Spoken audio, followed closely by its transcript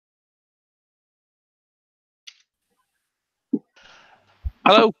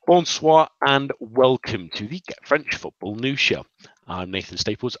Hello, bonsoir, and welcome to the Get French Football News Show. I'm Nathan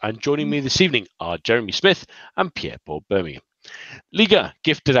Staples, and joining me this evening are Jeremy Smith and Pierre-Paul Birmingham. Liga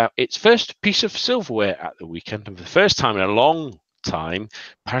gifted out its first piece of silverware at the weekend, and for the first time in a long time,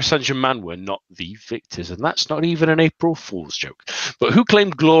 Paris Saint-Germain were not the victors, and that's not even an April Fool's joke. But who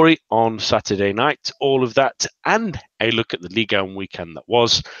claimed glory on Saturday night? All of that, and a look at the Liga weekend that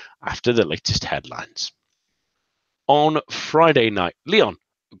was after the latest headlines. On Friday night, Lyon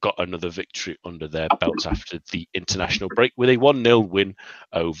got another victory under their belts after the international break with a 1-0 win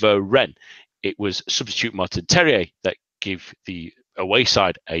over Rennes. It was substitute Martin Terrier that gave the away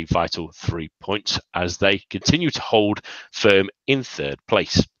side a vital 3 points as they continue to hold firm in third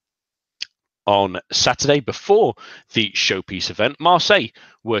place. On Saturday, before the showpiece event, Marseille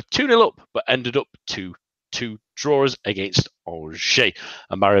were 2-0 up but ended up 2-2 draws against Angers.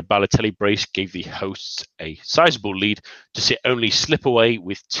 A Mario Balotelli brace gave the hosts a sizable lead to see it only slip away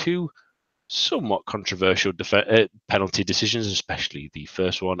with two somewhat controversial penalty decisions, especially the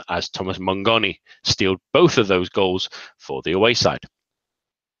first one, as Thomas Mangoni stealed both of those goals for the away side.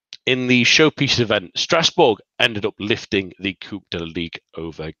 In the showpiece event, Strasbourg ended up lifting the Coupe de la Ligue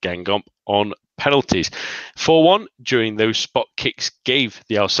over Guingamp on penalties. 4-1 during those spot kicks gave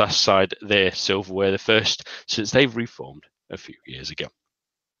the Alsace side their silverware, the first since they've reformed a few years ago.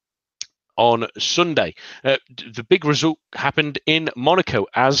 On Sunday, the big result happened in Monaco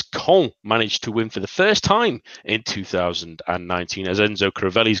as Caen managed to win for the first time in 2019 as Enzo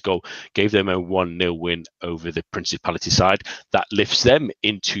Crivelli's goal gave them a 1-0 win over the Principality side. That lifts them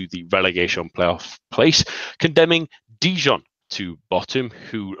into the relegation playoff place, condemning Dijon to bottom,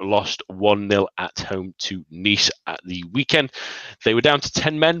 who lost 1-0 at home to Nice at the weekend. They were down to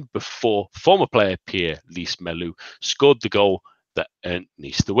 10 men before former player Pierre-Lys Melou scored the goal that earned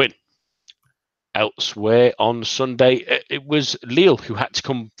Nice the win. Elsewhere on Sunday, it was Lille who had to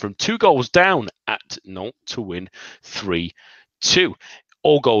come from 2 goals down at Nantes to win 3-2.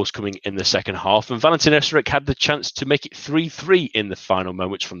 All goals coming in the second half, and Valentin Esric had the chance to make it 3-3 in the final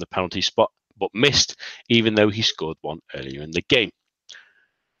moments from the penalty spot, but missed, even though he scored one earlier in the game.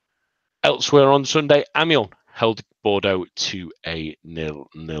 Elsewhere on Sunday, Amiens held Bordeaux to a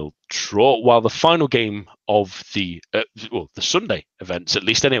 0-0 draw, while the final game of the Sunday events, at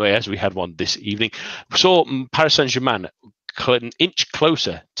least anyway, as we had one this evening, saw Paris Saint-Germain an inch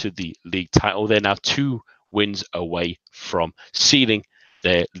closer to the league title. They're now 2 wins away from sealing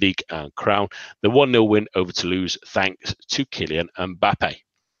their league crown. The 1-0 win over Toulouse, thanks to Kylian Mbappe.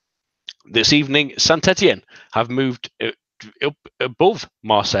 This evening, Saint-Etienne have moved up above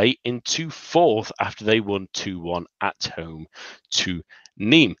Marseille into 4th after they won 2-1 at home to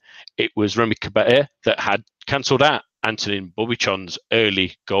Nîmes. It was Remy Cabet that had cancelled out Antonin Bobichon's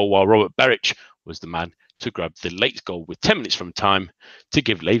early goal, while Robert Beric was the man to grab the late goal with 10 minutes from time to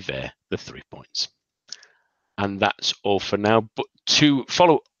give Les Verts the 3 points. And that's all for now. But to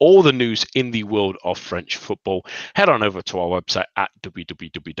follow all the news in the world of French football, head on over to our website at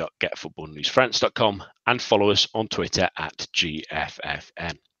www.getfootballnewsfrance.com and follow us on Twitter at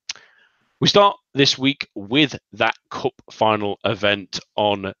GFFN. We start this week with that cup final event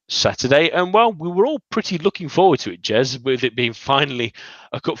on Saturday. And well, we were all pretty looking forward to it, Jez, with it being finally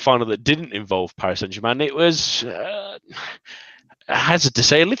a cup final that didn't involve Paris Saint-Germain. It was... I hazard to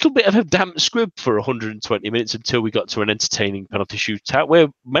say, a little bit of a damp squib for 120 minutes until we got to an entertaining penalty shootout where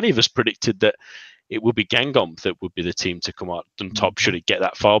many of us predicted that it would be Guingamp that would be the team to come out on top should it get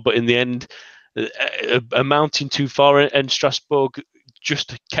that far. But in the end, amounting too far, and Strasbourg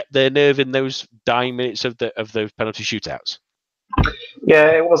just kept their nerve in those dying minutes of those penalty shootouts.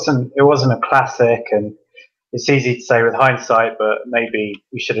 Yeah, it wasn't a classic, and it's easy to say with hindsight, but maybe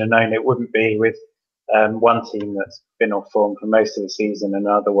we should have known it wouldn't be with one team that's been off form for most of the season and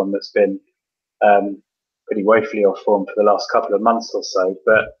another one that's been pretty woefully off form for the last couple of months or so.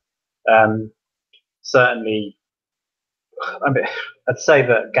 But certainly, I'd say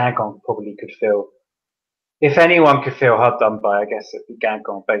that Guingamp probably could feel, if anyone could feel hard done by, I guess it'd be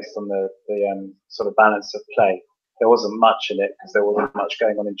Guingamp based on the sort of balance of play. There wasn't much in it because there wasn't much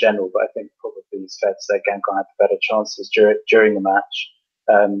going on in general, but I think probably it's fair to say Guingamp had better chances during the match.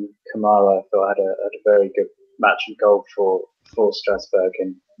 Kamara, I thought, had a very good match and goal for Strasbourg,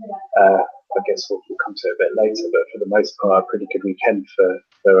 and I guess we'll come to it a bit later, but for the most part, a pretty good weekend for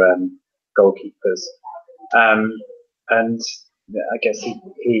goalkeepers. And I guess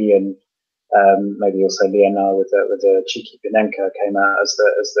he and maybe also Lienard with a cheeky Pinenka came out as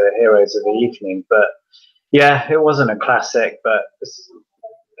the heroes of the evening. But yeah, it wasn't a classic, but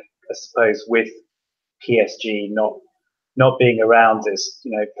I suppose with PSG not being around, it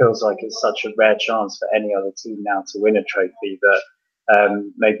feels like it's such a rare chance for any other team now to win a trophy that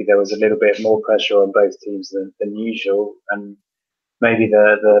maybe there was a little bit more pressure on both teams than usual, and maybe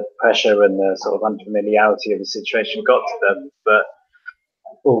the pressure and the sort of unfamiliarity of the situation got to them. But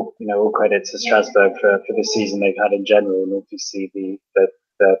all credit to Strasbourg for the season they've had in general, and obviously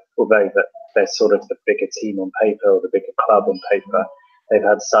although they're sort of the bigger team on paper or the bigger club on paper, they've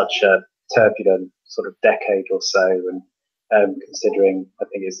had such a turbulent sort of decade or so, and considering I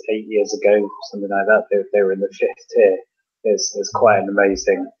think it's 8 years ago, something like that, they were in the 5th tier. There's quite an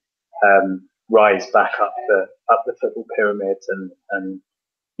amazing rise back up the football pyramid, and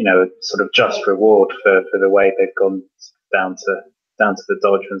sort of just reward for the way they've gone down to the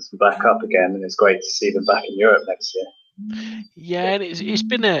Dodgemans and back up again, and it's great to see them back in Europe next year. Yeah, and it's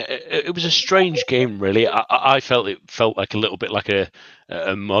been it was a strange game, really. I felt it felt like a little bit like a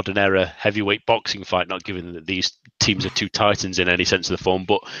modern era heavyweight boxing fight, not given that these teams are two titans in any sense of the form,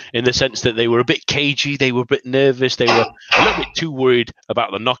 but in the sense that they were a bit cagey, they were a bit nervous, they were a little bit too worried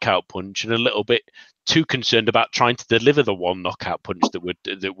about the knockout punch and a little bit too concerned about trying to deliver the one knockout punch that would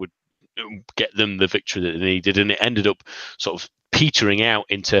get them the victory that they needed, and it ended up sort of petering out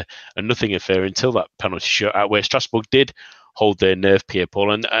into a nothing affair until that penalty shootout, where Strasbourg did hold their nerve,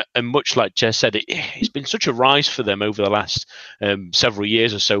 Pierre-Paul, and much like Jez said, it's been such a rise for them over the last several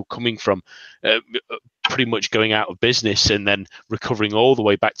years or so, coming from pretty much going out of business and then recovering all the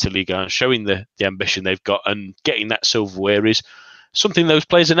way back to Liga and showing the ambition they've got, and getting that silverware is something those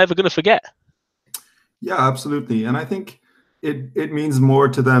players are never going to forget. Yeah, absolutely. And I think it means more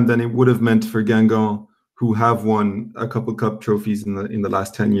to them than it would have meant for Guingamp, who have won a couple cup trophies in the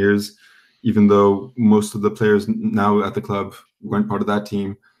last 10 years, even though most of the players now at the club weren't part of that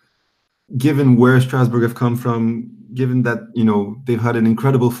team. Given where Strasbourg have come from, given that they've had an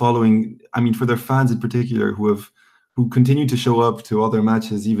incredible following, I mean, for their fans in particular, who continue to show up to all their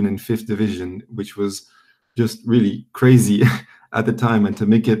matches, even in 5th division, which was just really crazy at the time, and to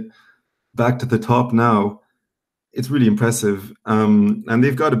make it back to the top now, it's really impressive. And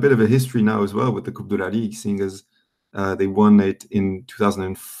they've got a bit of a history now as well with the Coupe de la Ligue, seeing as they won it in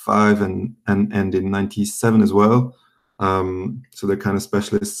 2005 and in 97 as well. So they're kind of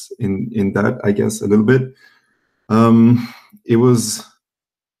specialists in that, I guess, a little bit. It was,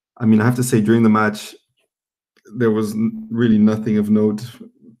 I mean, I have to say, during the match, there was really nothing of note.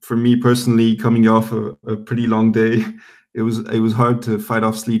 For me personally, coming off a pretty long day, it was hard to fight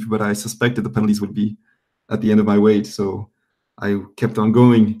off sleep, but I suspected the penalties would be at the end of my wait, so I kept on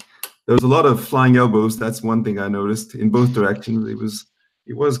going. There was a lot of flying elbows. That's one thing I noticed in both directions.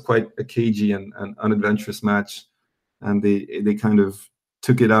 It was quite a cagey and unadventurous match, and they kind of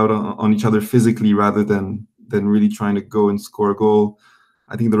took it out on each other physically rather than really trying to go and score a goal.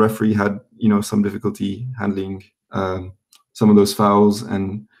 I think the referee had some difficulty handling some of those fouls,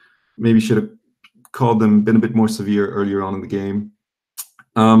 and maybe should have called them, been a bit more severe earlier on in the game.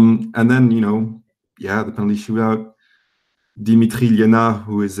 And then the penalty shootout. Dimitri Liénard,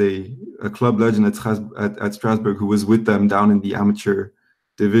 who is a club legend at Strasbourg, who was with them down in the amateur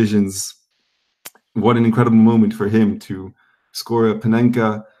divisions. What an incredible moment for him to score a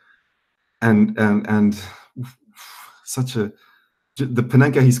Panenka, and such a. The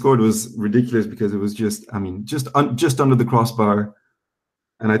Panenka he scored was ridiculous because it was just under the crossbar.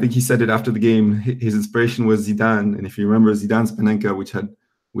 And I think he said it after the game. His inspiration was Zidane, and if you remember Zidane's Panenka,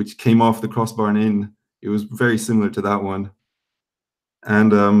 which came off the crossbar and in, it was very similar to that one.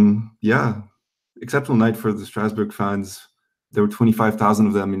 And exceptional night for the Strasbourg fans. There were 25,000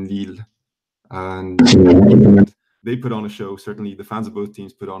 of them in Lille, and they put on a show. Certainly, the fans of both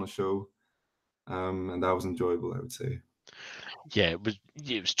teams put on a show, and that was enjoyable, I would say. Yeah,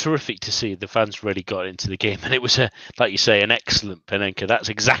 it was terrific to see. The fans really got into the game, and it was like you say, an excellent Panenka. That's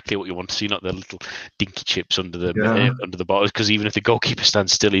exactly what you want to see, not the little dinky chips under the bottles. Because even if the goalkeeper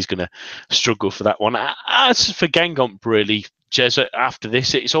stands still, he's going to struggle for that one. As for Guingamp, really, Jez, after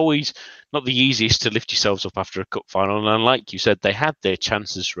this, it's always not the easiest to lift yourselves up after a cup final. And like you said, they had their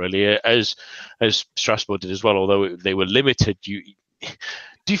chances really, as Strasbourg did as well. Although they were limited, do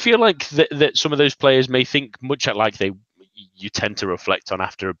you feel like that some of those players may think, much like you tend to reflect on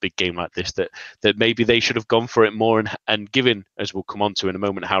after a big game like this, that maybe they should have gone for it more, and given, as we'll come on to in a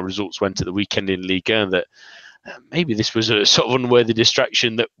moment, how results went at the weekend in Ligue 1, that maybe this was a sort of unworthy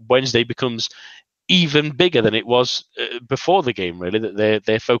distraction, that Wednesday becomes even bigger than it was before the game, really, that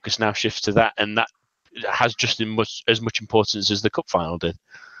their focus now shifts to that, and that has just as much importance as the cup final did.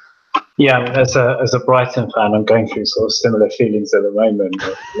 Yeah, I mean, as a Brighton fan, I'm going through sort of similar feelings at the moment.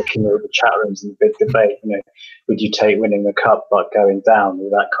 Looking at the chat rooms and the big debate, would you take winning the cup but going down, or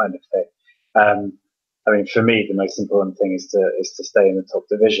that kind of thing? I mean, for me, the most important thing is to stay in the top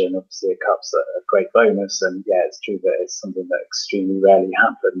division. Obviously, a cup's a great bonus, and yeah, it's true that it's something that extremely rarely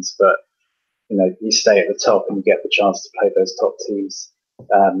happens. But you stay at the top and you get the chance to play those top teams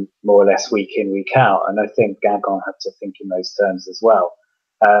more or less week in, week out. And I think Guingamp had to think in those terms as well.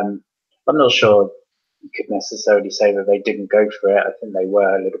 I'm not sure you could necessarily say that they didn't go for it. I think they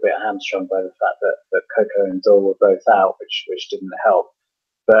were a little bit hamstrung by the fact that Coco and Dor were both out, which didn't help.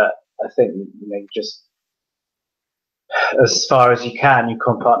 But I think just as far as you can, you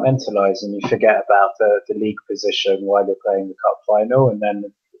compartmentalise and you forget about the league position while you're playing the cup final, and then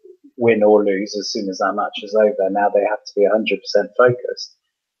win or lose as soon as that match is over. Now they have to be 100% focused,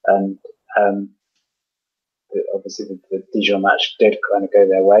 and obviously the Dijon match did kind of go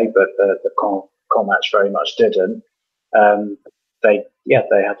their way, but the Caen match very much didn't. They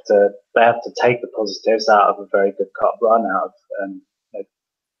have to take the positives out of a very good cup run, out of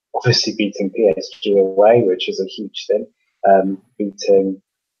obviously beating PSG away, which is a huge thing. Beating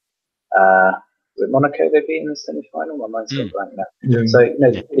was it Monaco they beat in the semi-final? My mind's not blank now. Yeah. So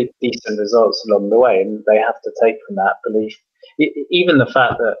decent results along the way, and they have to take from that belief. Even the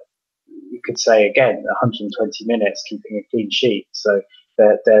fact that you could say again 120 minutes keeping a clean sheet, so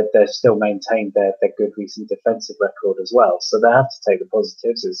they're still maintained their good recent defensive record as well. So they have to take the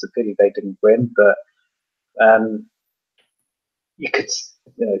positives. It's a pity they didn't win, but you could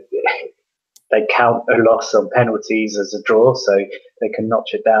they count a loss on penalties as a draw, so they can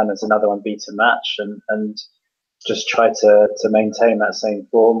notch it down as another unbeaten match and just try to maintain that same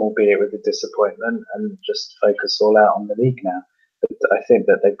form, albeit with the disappointment, and just focus all out on the league now. But I think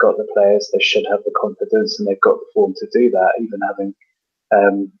that they've got the players, they should have the confidence, and they've got the form to do that, even having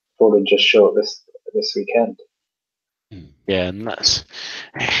fallen just short this weekend. Yeah, and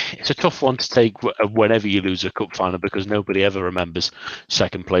it's a tough one to take whenever you lose a cup final, because nobody ever remembers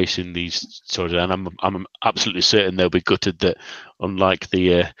second place in these sort of. And I'm absolutely certain they'll be gutted that, unlike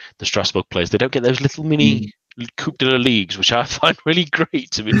the Strasbourg players, they don't get those little mini Coupe de la Ligue, which I find really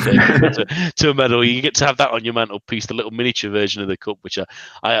great to be fair to a medal. You get to have that on your mantelpiece, the little miniature version of the cup, which I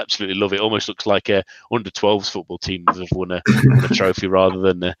absolutely love. It almost looks like a under-12s football team that have won a trophy rather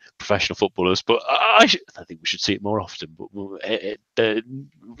than professional footballers. But I think we should see it more often. But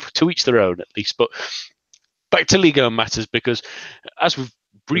to each their own, at least. But back to Ligue 1 matters, because as we've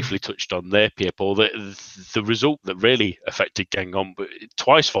briefly touched on there, Pierre-Paul, the result that really affected Guingamp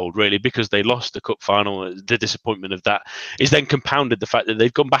twicefold, really, because they lost the cup final. The disappointment of that is then compounded the fact that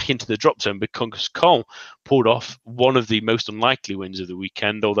they've gone back into the drop zone, because Caen pulled off one of the most unlikely wins of the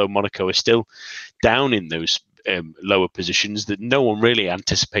weekend, although Monaco is still down in those lower positions. That no one really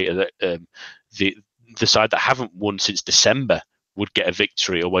anticipated that the side that haven't won since December would get a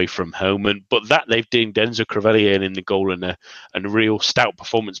victory away from home, but that they've deemed Enzo Crivellier in the goal, and a real stout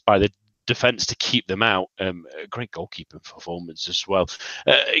performance by the defence to keep them out. A great goalkeeping performance as well.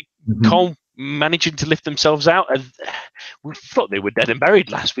 Caen managing to lift themselves out, and we thought they were dead and buried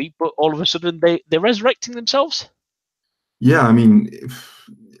last week, but all of a sudden they're resurrecting themselves. Yeah, I mean,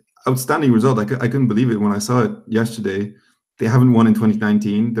 outstanding result. I couldn't believe it when I saw it yesterday. They haven't won in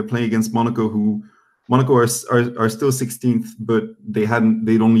 2019. They're playing against Monaco, who Monaco are still 16th, but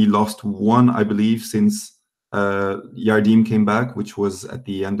they'd only lost one, I believe, since Yardim came back, which was at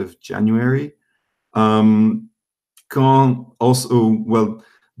the end of January. Caen also, well,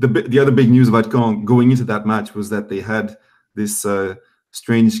 the other big news about Caen going into that match was that they had this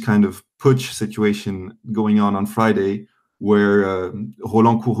strange kind of putsch situation going on Friday, where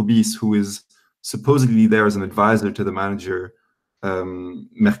Roland Courbis, who is supposedly there as an advisor to the manager,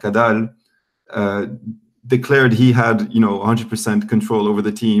 Mercadal, declared he had 100% control over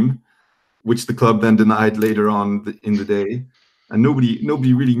the team, which the club then denied later on in the day, and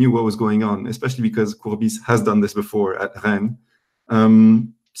nobody really knew what was going on, especially because Courbis has done this before at Rennes.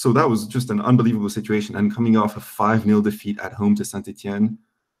 So that was just an unbelievable situation, and coming off a 5-0 defeat at home to Saint-Etienne,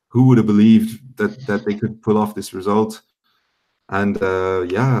 who would have believed that they could pull off this result? And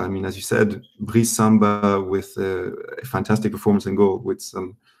I mean, as you said, Brice Samba with a fantastic performance in goal, with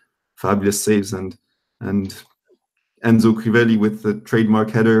some fabulous saves, and Enzo Crivelli with the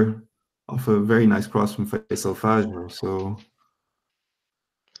trademark header off a very nice cross from Faisal Fajr. So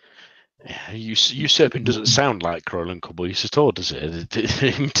usurping doesn't sound like Roland Courbis at all, does it?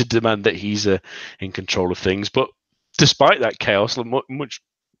 To demand that he's in control of things. But despite that chaos, much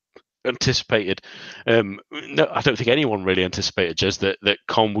anticipated. No, I don't think anyone really anticipated, Jez, that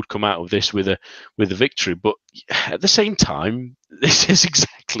Caen would come out of this with a victory. But at the same time, this is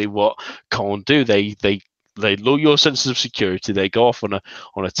exactly what Caen do. They lull your senses of security. They go off on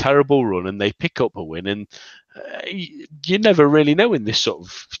a terrible run, and they pick up a win. And you never really know in this sort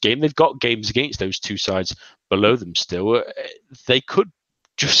of game. They've got games against those two sides below them still. They could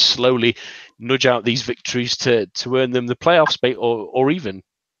just slowly nudge out these victories to earn them the playoff spot, or even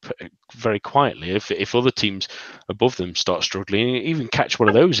very quietly, if other teams above them start struggling, even catch one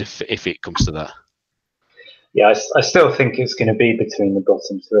of those if it comes to that. Yeah, I still think it's going to be between the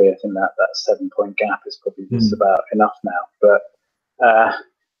bottom three. I think that 7-point gap is probably just about enough now. But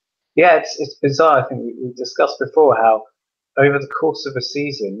yeah, it's bizarre. I think we discussed before how over the course of a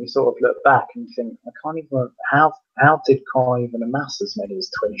season you sort of look back and you think, I can't even how did Caen even amass as many as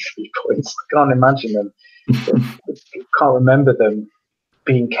 23 points? I can't imagine them. Can't remember them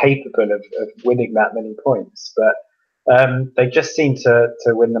being capable of winning that many points. But they just seem to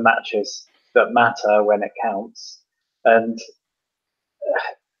win the matches that matter when it counts. And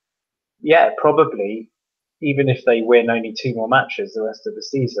yeah, probably even if they win only 2 more matches the rest of the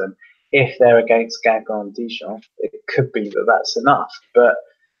season, if they're against Guingamp and Dijon, it could be that that's enough. But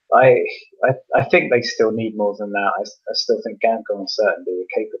I think they still need more than that. I still think Guingamp certainly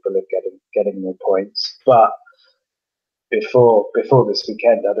are capable of getting more points. But before this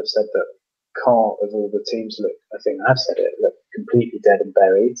weekend, I'd have said that Caen, of all the teams, look completely dead and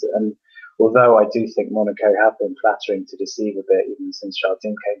buried. And although I do think Monaco have been flattering to deceive a bit, even since Jardim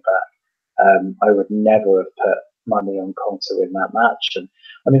came back, I would never have put money on Caen to win that match. And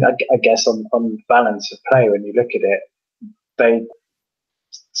I mean, I guess on balance of play, when you look at it,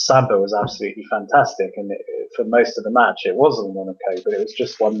 Samba was absolutely fantastic, and for most of the match, it wasn't Monaco, but it was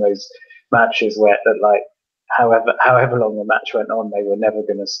just one of those matches where, like, however long the match went on, they were never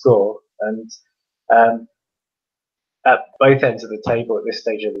going to score. And at both ends of the table at this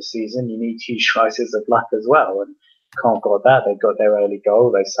stage of the season, you need huge slices of luck as well. And Caen got that. They got their early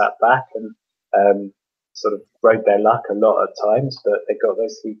goal. They sat back and sort of rode their luck a lot at times, but they got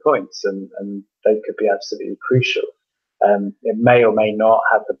those 3 points, and they could be absolutely crucial. It may or may not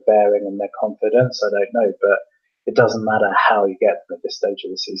have the bearing on their confidence. I don't know, but it doesn't matter how you get them at this stage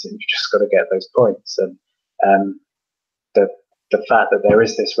of the season. You've just got to get those points. And the fact that there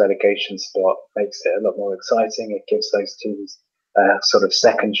is this relegation spot makes it a lot more exciting. It gives those teams a sort of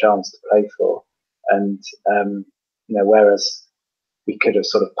second chance to play for. And whereas we could have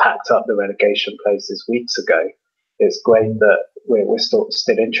sort of packed up the relegation places weeks ago, it's great that we're still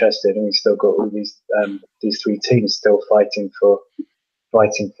interested, and we've still got all these 3 teams still fighting for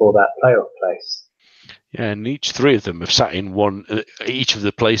that playoff place. Yeah, and each 3 of them have sat in each of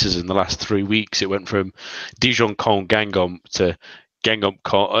the places in the last 3 weeks. It went from Dijon, Caen, Guingamp to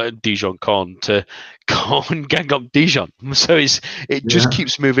Guingamp, Dijon, Caen to Caen, Guingamp, Dijon. So it just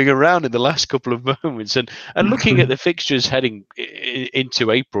keeps moving around in the last couple of moments. And looking at the fixtures heading into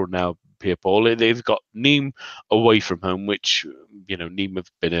April now, Pierre-Paul, they've got Nîmes away from home, which, Nîmes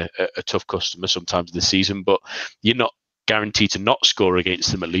have been a tough customer sometimes this season, but you're not guaranteed to not score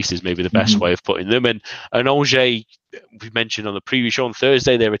against them, at least, is maybe the best way of putting them. And Angers, we mentioned on the previous show on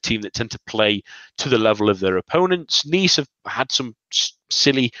Thursday, they're a team that tend to play to the level of their opponents. Nice have had some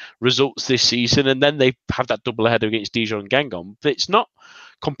silly results this season, and then they have that double header against Dijon and Guingamp. But it's not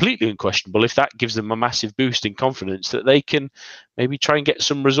completely unquestionable if that gives them a massive boost in confidence that they can maybe try and get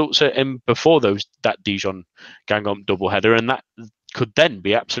some results before that Dijon Guingamp double header, and that could then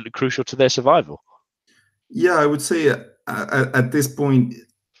be absolutely crucial to their survival. Yeah, I would say at this point,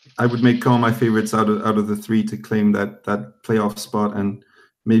 I would make Caen my favorites out of the 3 to claim that playoff spot and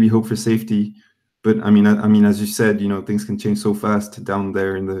maybe hope for safety. But I mean, as you said, things can change so fast down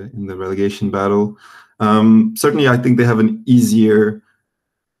there in the relegation battle. Certainly, I think they have an easier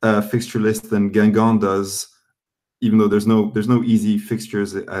fixture list than Guingamp does, even though there's no easy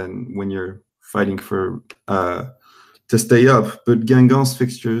fixtures and when you're fighting for to stay up. But Guingamp's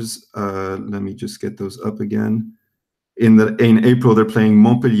fixtures, let me just get those up again. In April, they're playing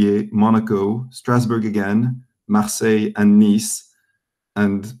Montpellier, Monaco, Strasbourg again, Marseille, and Nice.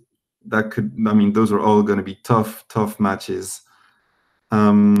 And those are all going to be tough matches.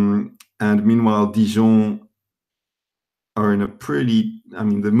 And meanwhile, Dijon are in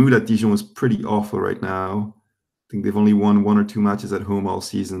the mood at Dijon is pretty awful right now. I think they've only won 1 or 2 matches at home all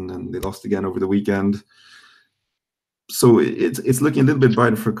season, and they lost again over the weekend. So it's looking a little bit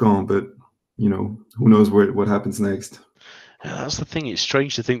brighter for Caen, but who knows what happens next. Yeah, that's the thing. It's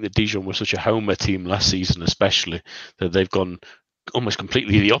strange to think that Dijon were such a homer team last season, especially that they've gone almost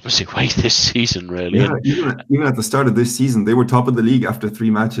completely the opposite way this season, really. Yeah, even at the start of this season, they were top of the league after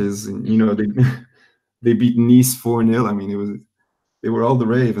 3 matches, and they beat Nice 4-0. I mean, they were all the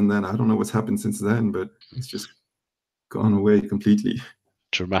rave, and then I don't know what's happened since then, but it's just gone away completely.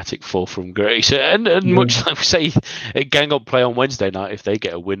 dramatic fall from grace. And much like we say, Guingamp play on Wednesday night. If they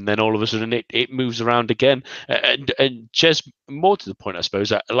get a win, then all of a sudden it moves around again. And just more to the point, I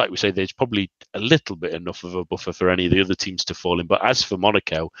suppose, like we say, there's probably a little bit enough of a buffer for any of the other teams to fall in. But as for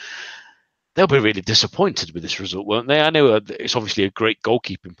Monaco, they'll be really disappointed with this result, won't they? I know it's obviously a great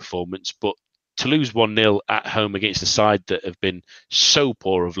goalkeeping performance, but to lose 1-0 at home against a side that have been so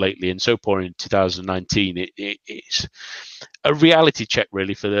poor of lately and so poor in 2019, it's a reality check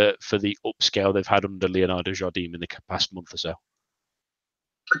really for the upscale they've had under Leonardo Jardim in the past month or so.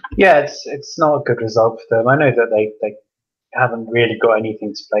 Yeah, it's not a good result for them. I know that they haven't really got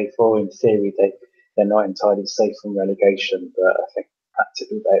anything to play for. In theory, they're not entirely safe from relegation, but I think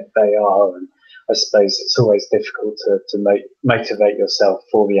practically they are. And I suppose it's always difficult to motivate yourself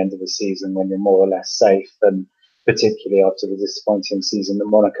for the end of the season when you're more or less safe, and particularly after the disappointing season that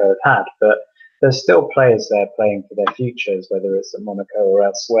Monaco have had. But there's still players there playing for their futures, whether it's at Monaco or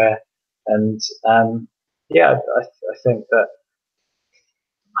elsewhere. And I think that,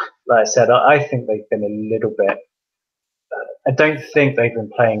 like I said, I think they've been a little bit. I don't think they've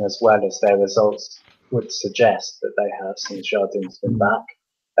been playing as well as their results would suggest that they have since Jardim's been back.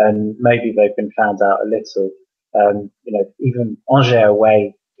 And maybe they've been found out a little. Even Angers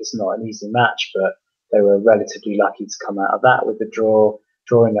away is not an easy match, but they were relatively lucky to come out of that with the draw.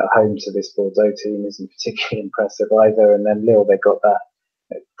 Drawing at home to this Bordeaux team isn't particularly impressive either. And then Lille, they got that.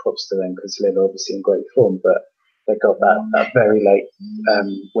 Props to them, because Lille are obviously in great form, but they got that very late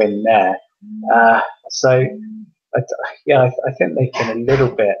win there. I think they've been a little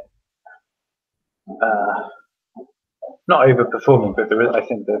bit. Not overperforming, but I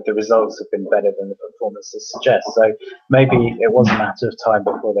think that the results have been better than the performances suggest. So maybe it was a matter of time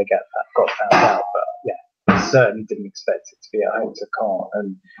before they got found out. But yeah, I certainly didn't expect it to be at home to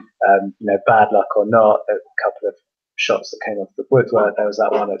Caen. And bad luck or not, a couple of shots that came off the woodwork. There was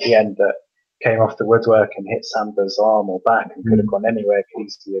that one at the end that came off the woodwork and hit Samba's arm or back and could have gone anywhere, could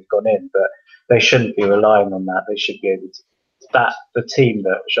easily have gone in. But they shouldn't be relying on that. They should be able to. The team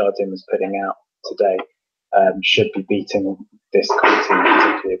that Jardim is putting out today should be beating this continent,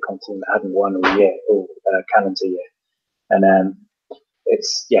 particularly a continent that hadn't won all year, all calendar year. And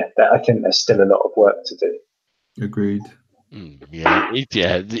I think there's still a lot of work to do. Agreed.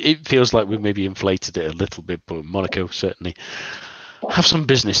 It feels like we've maybe inflated it a little bit, but Monaco certainly have some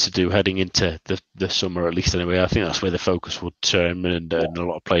business to do heading into the summer, at least anyway. I think that's where the focus will turn, and a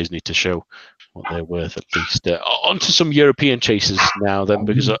lot of players need to show what they're worth at least. On to some European chases now then,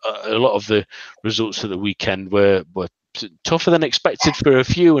 because a lot of the results of the weekend were tougher than expected for a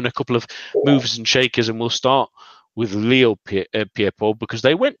few, and a couple of movers and shakers. And we'll start with Lille, Pierre-Paul, because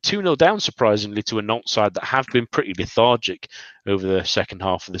they went 2-0 down surprisingly to a Nantes side that have been pretty lethargic over the second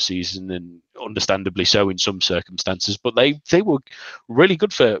half of the season, and understandably so in some circumstances. But they were really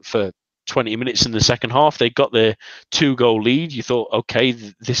good for 20 minutes in the second half. They got their 2-goal lead. You thought, okay,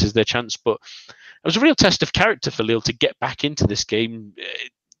 this is their chance. But it was a real test of character for Lille to get back into this game.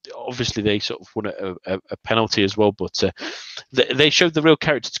 Obviously, they sort of won a penalty as well, but they showed the real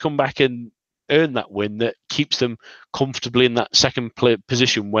character to come back and earn that win that keeps them comfortably in that second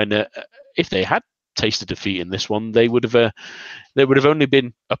position, when if they had tasted defeat in this one, they would have only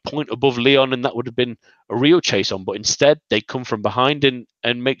been a point above Lyon, and that would have been a real chase on. But instead, they come from behind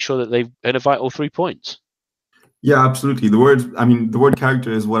and make sure that they earn a vital 3 points. Yeah, absolutely. The word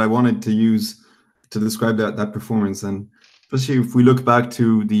character is what I wanted to use to describe that performance. And especially if we look back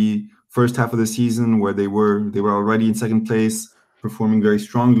to the first half of the season, where they were already in second place, performing very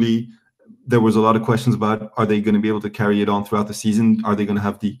strongly. There was a lot of questions about, are they going to be able to carry it on throughout the season? Are they going to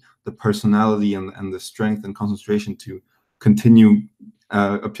have the personality and the strength and concentration to continue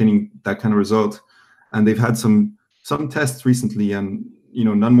obtaining that kind of result? And they've had some tests recently, and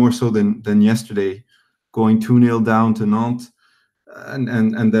none more so than yesterday, going 2-0 down to Nantes,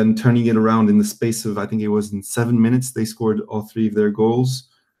 and then turning it around in the space of, I think it was in 7 minutes, they scored all 3 of their goals.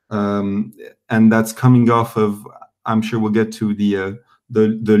 And that's coming off of, I'm sure we'll get to the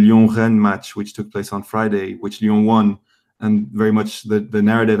Lyon-Rennes match, which took place on Friday, which Lyon won. And very much the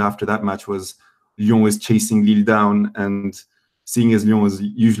narrative after that match was Lyon was chasing Lille down, and seeing as Lyon was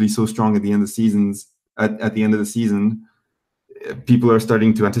usually so strong at the end of the season, people are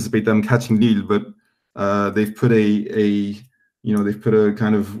starting to anticipate them catching Lille. But they've put a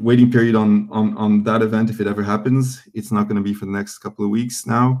kind of waiting period on that event. If it ever happens, it's not going to be for the next couple of weeks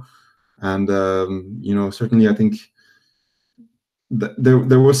now. And certainly I think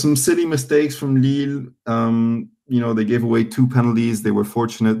there were some silly mistakes from Lille. They gave away 2 penalties. They were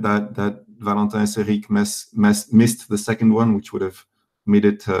fortunate that Valentin Seric missed the second one, which would have made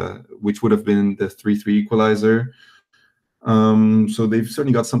it, which would have been the 3-3 equalizer. So they've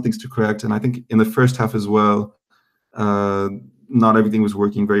certainly got some things to correct. And I think in the first half as well, not everything was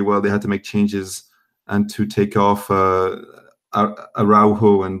working very well. They had to make changes and to take off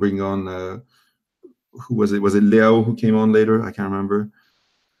Araujo and bring on who was it? Was it Leo who came on later? I can't remember.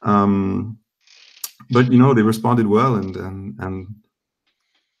 But they responded well, and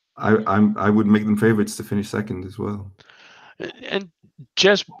I would make them favourites to finish second as well. And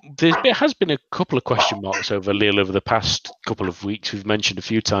Jez, there has been a couple of question marks over Lille over the past couple of weeks. We've mentioned a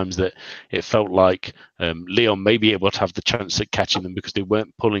few times that it felt like Lyon may be able to have the chance at catching them because they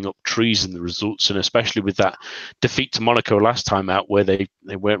weren't pulling up trees in the results, and especially with that defeat to Monaco last time out where they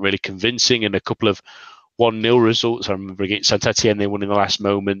weren't really convincing, and a couple of 1-0 results. I remember against Saint-Etienne, they won in the last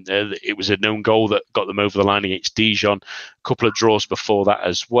moment. It was a known goal that got them over the line against Dijon. A couple of draws before that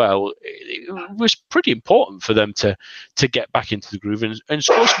as well. It was pretty important for them to get back into the groove and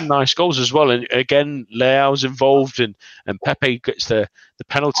score some nice goals as well. And again, Leao's involved, and Pepe gets the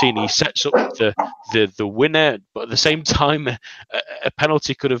penalty, and he sets up the winner. But at the same time, a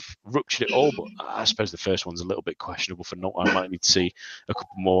penalty could have ruptured it all. But I suppose the first one's a little bit questionable for not. I might need to see a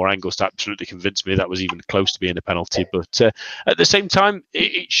couple more angles to absolutely convince me that was even close to being a penalty. But at the same time,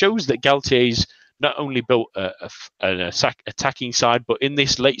 it shows that Galtier's not only built an attacking side, but in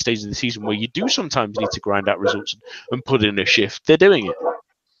this late stage of the season where you do sometimes need to grind out results and put in a shift, they're doing it.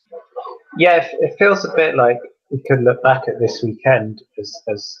 Yeah, it feels a bit like we could look back at this weekend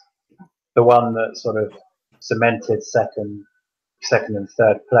as the one that sort of cemented second and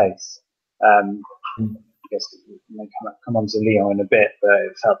third place. I guess we may come on to Lyon in a bit, but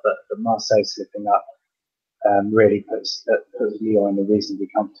it felt that Marseille slipping up really puts Lyon in a reasonably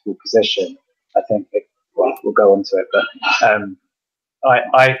comfortable position. I think we'll go on to it, but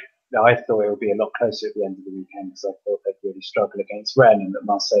I thought it would be a lot closer at the end of the weekend because I thought they'd really struggle against Rennes and that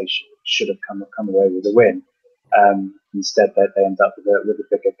Marseille should have come away with a win. Instead, they end up with a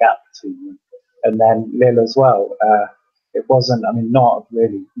bigger gap between them. And then Lille as well. It wasn't, not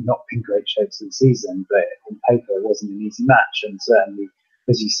been great shapes of the season, but on paper it wasn't an easy match. And certainly,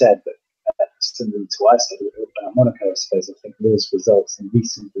 as you said, similarly to what I said about Monaco, I suppose, I think Lille's results in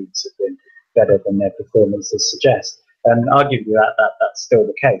recent weeks have been better than their performances suggest. And arguably that's still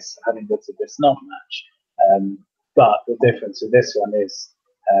the case, having looked at this non-match. But the difference with this one is,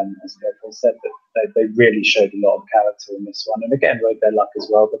 as Paul said, that they really showed a lot of character in this one. And again, rode their luck as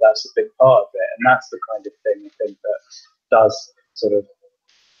well, but that's a big part of it. And that's the kind of thing I think that does sort of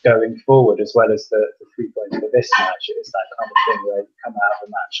going forward, as well as the 3 points for this match. It's that kind of thing where you come out of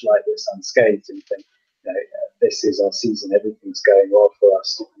a match like this unscathed and think, this is our season, everything's going well for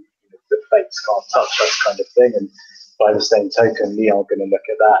us. The fates can't touch us, kind of thing. And by the same token, Lyon are going to look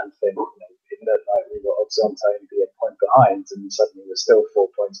at that and think, it looked like we were odds on to only be a point behind, and suddenly we're still 4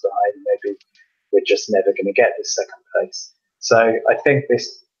 points behind. Maybe we're just never going to get this second place. So I think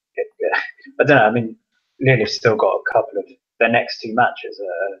I don't know. Lyon have still got a couple of their next 2 matches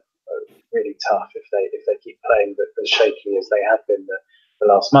are really tough if they keep playing as shakily as they have been the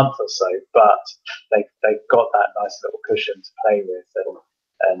last month or so. But they've got that nice little cushion to play with,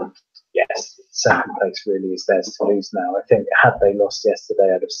 and yes, second place really is theirs to lose now. I think had they lost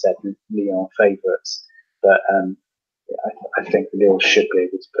yesterday, I'd have said Lyon favourites, but I think Lille should be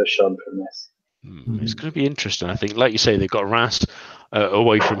able to push on from this. It's going to be interesting. I think, like you say, they've got Reims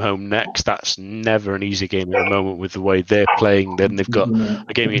away from home next. That's never an easy game at the moment with the way they're playing. Then they've got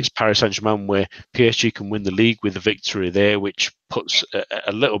a game against Paris Saint-Germain where PSG can win the league with a victory there, which puts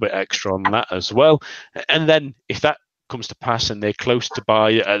a little bit extra on that as well. And then if that comes to pass and they're close to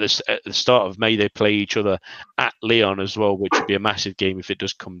buy at the start of May, they play each other at Lyon as well, which would be a massive game if it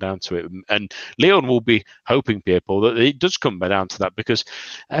does come down to it. And Lyon will be hoping, Pierre-Paul, that it does come down to that, because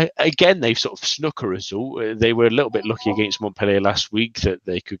again, they've sort of snuck a result. They were a little bit lucky against Montpellier last week that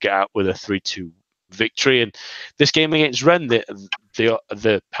they could get out with a 3-2 victory. And this game against Rennes,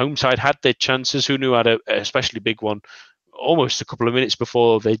 the home side had their chances. Who knew had a especially big one almost a couple of minutes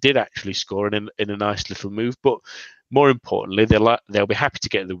before they did actually score in a nice little move. But more importantly, they'll be happy to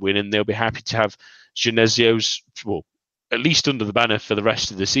get the win, and they'll be happy to have Genesio's, at least under the banner for the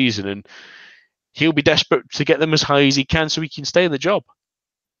rest of the season. And he'll be desperate to get them as high as he can so he can stay in the job.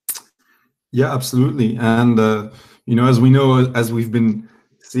 Yeah, absolutely. And, as we know, as we've been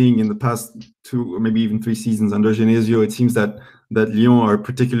seeing in the past 2 or maybe even 3 seasons under Genesio, it seems that Lyon are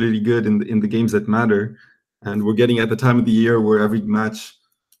particularly good in the games that matter. And we're getting at the time of the year where every match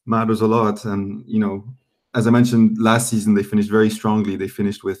matters a lot. And, as I mentioned, last season, they finished very strongly. They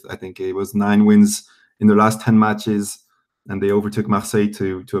finished with, I think it was 9 wins in their last 10 matches, and they overtook Marseille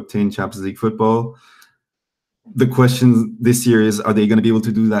to obtain Champions League football. The question this year is, are they going to be able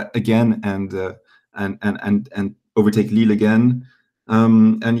to do that again and overtake Lille again.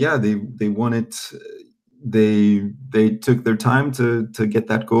 And yeah, they won it. They took their time to get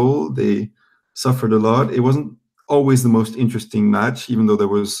that goal. They suffered a lot. It wasn't always the most interesting match, even though there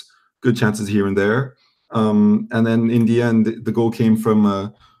was good chances here and there. And then in the end, the goal came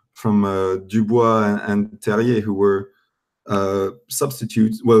from Dubois and Terrier, who were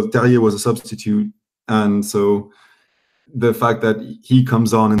substitutes. Well, Terrier was a substitute, and so the fact that he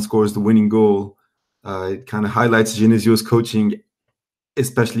comes on and scores the winning goal, it kind of highlights Genesio's coaching,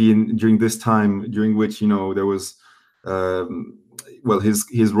 especially during this time, during which there was, well,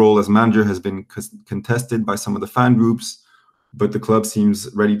 his role as manager has been contested by some of the fan groups, but the club seems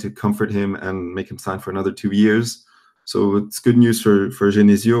ready to comfort him and make him sign for another 2 years. So it's good news for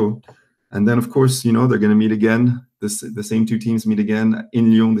Genesio. And then, of course, they're going to meet again. The same two teams meet again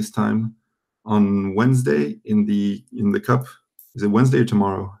in Lyon this time on Wednesday in the cup. Is it Wednesday or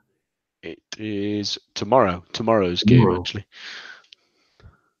tomorrow? It is tomorrow. Tomorrow's game, actually.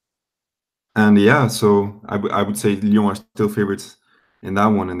 And yeah, so I would say Lyon are still favorites in that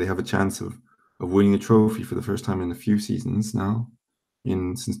one, and they have a chance of winning a trophy for the first time in a few seasons now,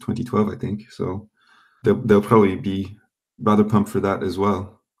 since 2012, I think. So they'll probably be rather pumped for that as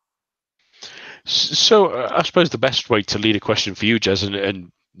well. So I suppose the best way to lead a question for you, Jez,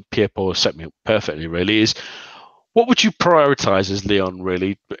 and Pierre-Paul set me up perfectly, really, is what would you prioritise as Lyon,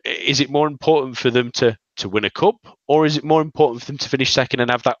 really? Is it more important for them to win a cup, or is it more important for them to finish second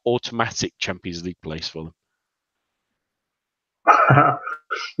and have that automatic Champions League place for them?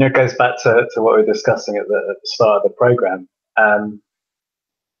 It goes back to what we were discussing at the start of the programme. I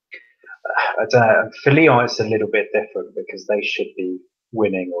don't know. For Lyon, it's a little bit different because they should be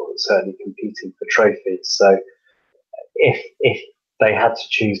winning or certainly competing for trophies. So if they had to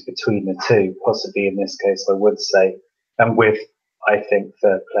choose between the two, possibly in this case, I would say, and with, I think,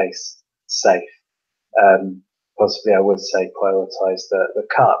 third place safe, possibly I would say prioritise the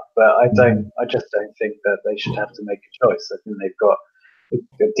cup. But I just don't think that they should have to make a choice. I think they've got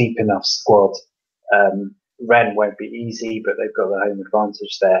a deep enough squad. Rennes won't be easy, but they've got the home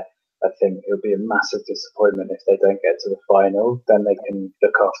advantage there. I think it'll be a massive disappointment if they don't get to the final. Then they can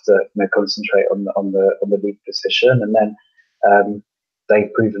look after, concentrate on the league position, and then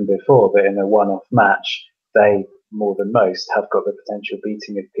they've proven before that in a one-off match, they more than most have got the potential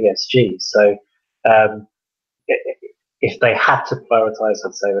beating of PSG. So if they had to prioritise,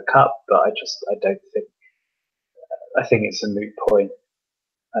 I'd say the cup, but I don't think. I think it's a moot point.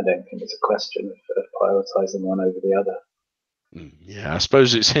 I don't think it's a question of prioritising one over the other. Yeah, I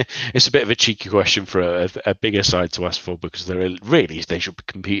suppose it's a bit of a cheeky question for a bigger side to ask for, because they should be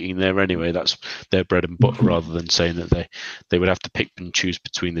competing there anyway. That's their bread and butter, rather than saying that they would have to pick and choose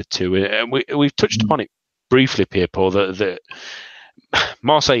between the two. And we've touched upon it briefly, Pierre-Paul, that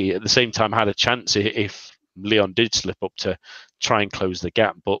Marseille at the same time had a chance if Lyon did slip up to try and close the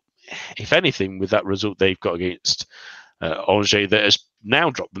gap. But if anything, with that result they've got against Angers, that has now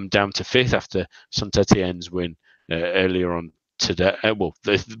dropped them down to 5th after Saint-Étienne's win earlier on today,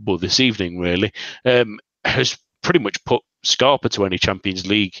 this evening, really, has pretty much put Scarpa to any Champions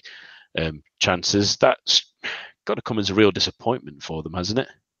League chances. That's got to come as a real disappointment for them, hasn't it?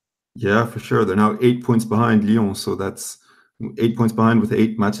 Yeah, for sure. They're now 8 points behind Lyon, so that's 8 points behind with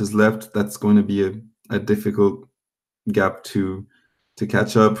 8 matches left. That's going to be a difficult gap to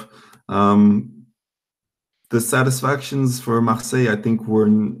catch up. The satisfactions for Marseille, I think, were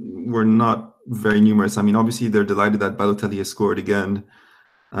not very numerous. I mean, obviously, they're delighted that Balotelli has scored again,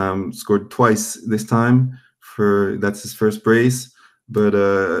 scored twice this time. That's his first brace. But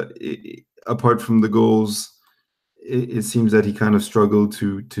apart from the goals, it seems that he kind of struggled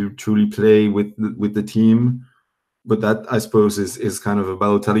to truly play with the team. But that, I suppose, is kind of a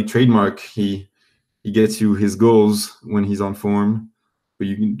Balotelli trademark. He gets you his goals when he's on form, but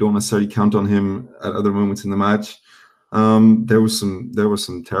you don't necessarily count on him at other moments in the match. There was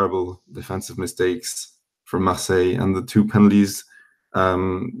some terrible defensive mistakes from Marseille, and the 2 penalties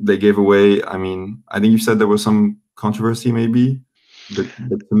they gave away. I mean, I think you said there was some controversy, maybe, but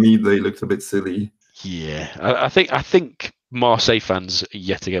to me they looked a bit silly. Yeah, I think Marseille fans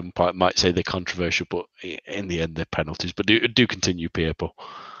yet again might say they're controversial, but in the end they're penalties. But do continue, Pierre-Paul.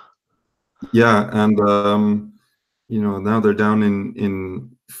 Yeah, and now they're down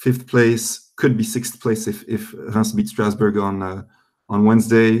in 5th place. Could be 6th place if Reims beat Strasbourg on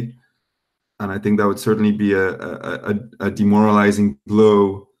Wednesday, and I think that would certainly be a demoralizing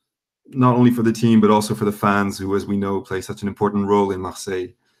blow, not only for the team but also for the fans, who, as we know, play such an important role in Marseille,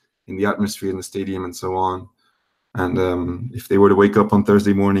 in the atmosphere in the stadium and so on. And if they were to wake up on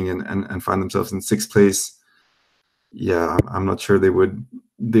Thursday morning and find themselves in 6th place, yeah, I'm not sure they would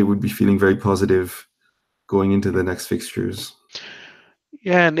be feeling very positive going into the next fixtures.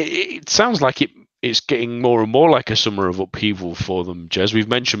 Yeah, and it sounds like it's getting more and more like a summer of upheaval for them, Jez. We've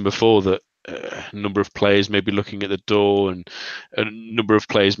mentioned before that a number of players may be looking at the door, and a number of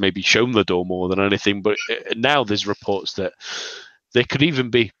players may be shown the door more than anything. But now there's reports that there could even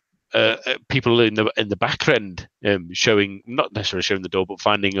be people in the back end showing, not necessarily showing the door, but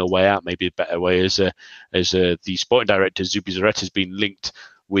finding a way out, maybe a better way. As the sporting director Zubizarreta has been linked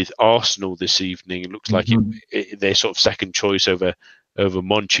with Arsenal this evening. It looks like they're sort of second choice over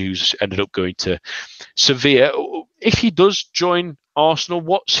Monchi, who's ended up going to Sevilla. If he does join Arsenal,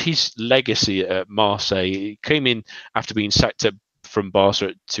 what's his legacy at Marseille? He came in after being sacked from Barca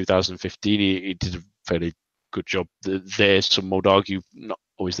at 2015. He did a fairly good job there. Some would argue not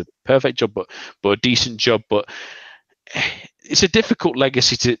always the perfect job, but a decent job. But it's a difficult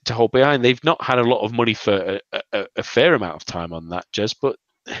legacy to hold behind. They've not had a lot of money for a fair amount of time on that, Jez, but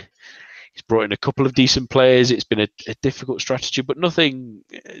he's brought in a couple of decent players. It's been a difficult strategy, but nothing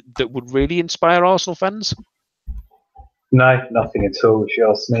that would really inspire Arsenal fans. No, nothing at all, if you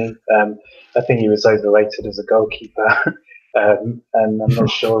ask me. I think he was overrated as a goalkeeper, and I'm not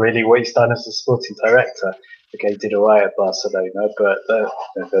sure really what he's done as a sporting director. Okay, he did all right at Barcelona, but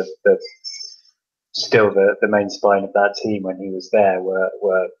still the main spine of that team when he was there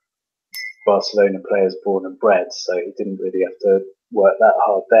were Barcelona players born and bred, so he didn't really have to work that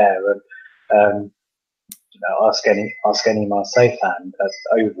hard there. And ask any Marseille fan.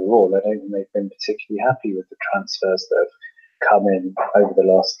 Overall, I don't think they've been particularly happy with the transfers that have come in over the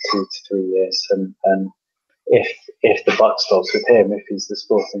last 2 to 3 years. And if the buck stops with him, if he's the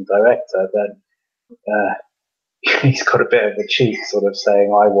sporting director, then he's got a bit of a cheek, sort of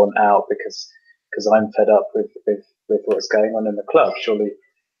saying, "I want out because I'm fed up with what's going on in the club." Surely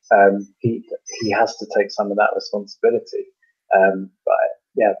he has to take some of that responsibility. But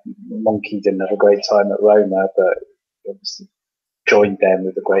yeah, Monchi didn't have a great time at Roma, but obviously joined them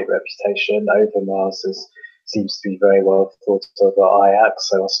with a great reputation. Overmars seems to be very well thought of at Ajax,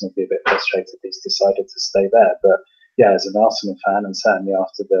 so Arsenal will be a bit frustrated he's decided to stay there. But yeah, as an Arsenal fan, and certainly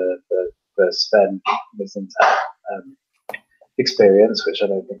after the Sven Mislintat experience, which I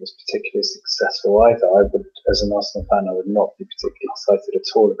don't think was particularly successful either, I would, as an Arsenal fan, I would not be particularly excited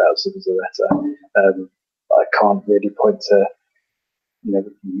at all about Zubizarreta. I can't really point to.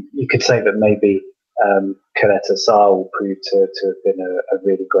 You could say that maybe Caleta Sarr will prove to have been a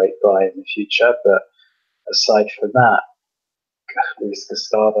really great buy in the future, but aside from that, Luis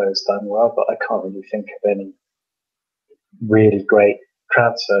Gustavo has done well, but I can't really think of any really great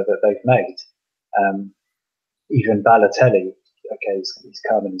transfer that they've made. Even Balotelli, okay, he's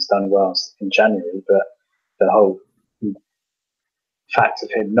come and he's done well in January, but the whole fact of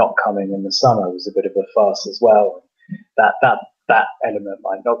him not coming in the summer was a bit of a farce as well. That element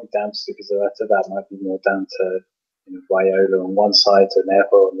might not be down to Zubizarreta, that might be more down to Viola on one side and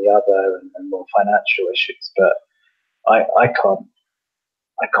Erro on the other, and more financial issues. But I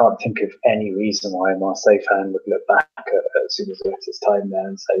can't think of any reason why a Marseille fan would look back at Zubizarreta's time there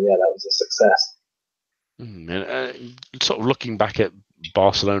and say, yeah, that was a success. Sort of looking back at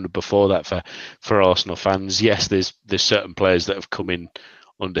Barcelona before that for Arsenal fans, yes, there's certain players that have come in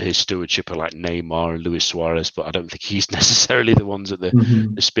under his stewardship, like Neymar and Luis Suarez, but I don't think he's necessarily the ones at the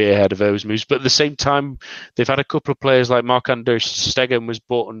spearhead of those moves. But at the same time, they've had a couple of players like Marc-André Stegen was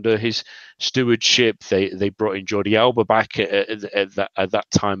brought under his stewardship. They brought in Jordi Alba back at that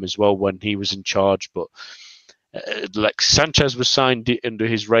time as well when he was in charge. But like Sanchez was signed under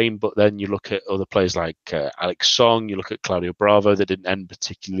his reign, but then you look at other players like Alex Song, you look at Claudio Bravo, that didn't end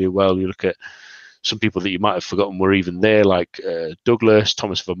particularly well. You look at some people that you might have forgotten were even there, like Douglas,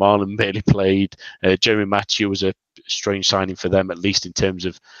 Thomas Vermaelen barely played. Jeremy Mathieu was a strange signing for them, at least in terms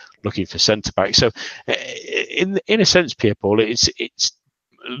of looking for centre back. So, in a sense, Pierre-Paul, it's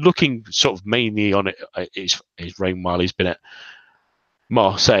looking sort of mainly on his reign while he's been at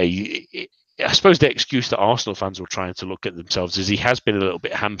Marseille. I suppose the excuse that Arsenal fans were trying to look at themselves is he has been a little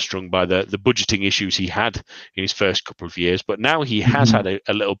bit hamstrung by the budgeting issues he had in his first couple of years, but now he has had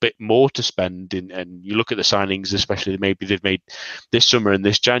a little bit more to spend in, and you look at the signings, especially maybe they've made this summer and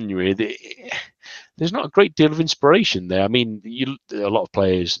this January, there's not a great deal of inspiration there. I mean, a lot of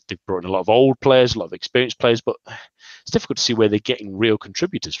players, they've brought in a lot of old players, a lot of experienced players, but it's difficult to see where they're getting real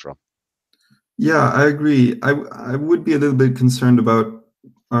contributors from. Yeah, I agree. I would be a little bit concerned about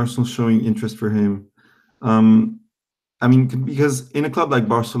Arsenal showing interest for him. I mean, because in a club like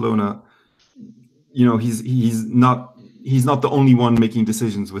Barcelona, he's not the only one making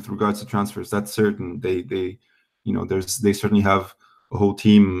decisions with regards to transfers. That's certain. They certainly have a whole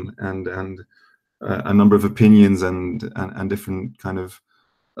team and a number of opinions and different kind of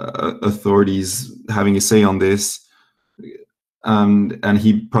authorities having a say on this. And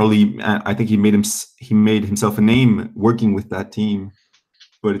he probably, I think he made himself a name working with that team,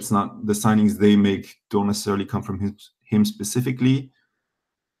 but it's not, the signings they make don't necessarily come from him specifically.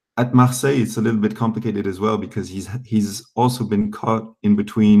 At Marseille, it's a little bit complicated as well, because he's also been caught in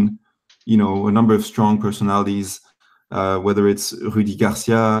between, a number of strong personalities, whether it's Rudy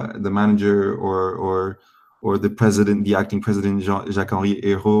Garcia, the manager, or the president, the acting president, Jacques-Henri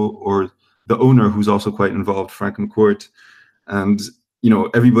Hérault, or the owner, who's also quite involved, Frank McCourt. And,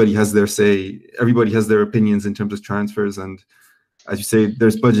 everybody has their say, everybody has their opinions in terms of transfers. And as you say,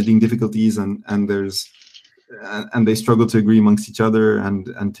 there's budgeting difficulties, and they struggle to agree amongst each other,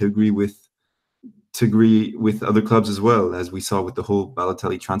 and to agree with other clubs as well, as we saw with the whole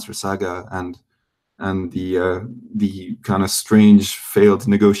Balotelli transfer saga, and the kind of strange failed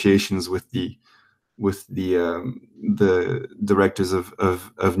negotiations with the directors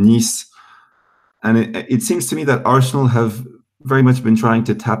of Nice. And it seems to me that Arsenal have very much been trying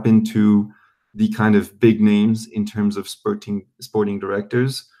to tap into the kind of big names in terms of sporting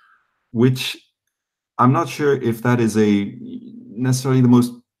directors, which I'm not sure if that is necessarily the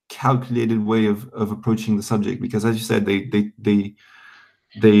most calculated way of approaching the subject, because, as you said, they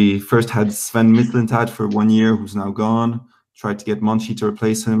first had Sven Mislintat for 1 year, who's now gone, tried to get Monchi to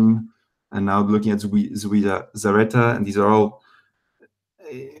replace him, and now looking at Zubi Zareta, and these are all,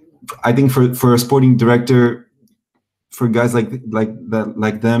 I think, for a sporting director, for guys like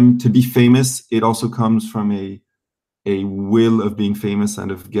them to be famous, it also comes from a will of being famous and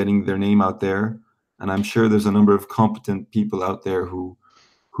of getting their name out there. And I'm sure there's a number of competent people out there who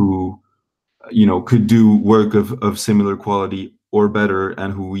could do work of similar quality or better,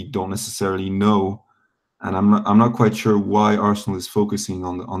 and who we don't necessarily know. And I'm not quite sure why Arsenal is focusing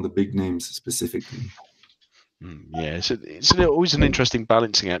on the big names specifically. Yeah, it's always an interesting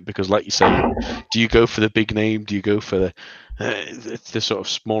balancing act, because, like you say, do you go for the big name? Do you go for the sort of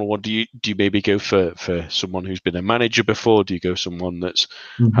smaller one? Do you maybe go for someone who's been a manager before? Do you go someone that's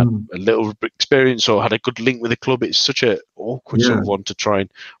had a little experience or had a good link with the club? It's such a awkward sort of one to try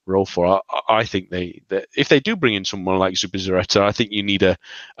and roll for. I think that if they do bring in someone like Zubizarreta, I think you need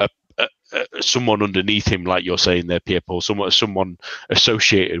someone underneath him, like you're saying there, Pierre-Paul, someone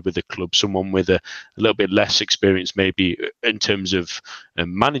associated with the club, someone with a little bit less experience maybe in terms of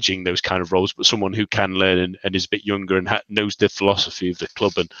managing those kind of roles, but someone who can learn and is a bit younger and knows the philosophy of the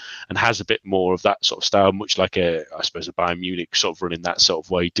club and has a bit more of that sort of style, much like I suppose a Bayern Munich sort of running that sort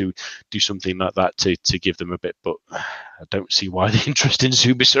of way. Do something like that to give them a bit, but I don't see why the interest in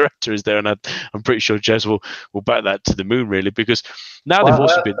Zubizarreta is there, and I'm pretty sure Jez will back that to the moon, really, because now they've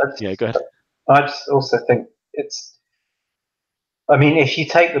also been. Yeah, go ahead. I just also think if you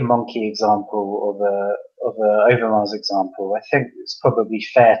take the Monkey example or the Overmars example, I think it's probably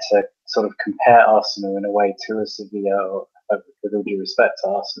fair to sort of compare Arsenal in a way to a Sevilla, with all due respect to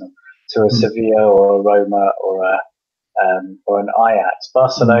Arsenal, to a Sevilla or a Roma or an Ajax.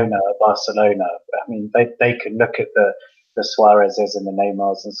 Barcelona, they can look at the Suarez's and the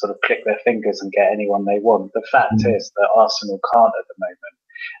Neymars and sort of click their fingers and get anyone they want. The fact is that Arsenal can't at the moment.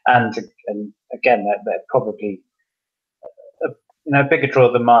 And again, they're probably a bigger draw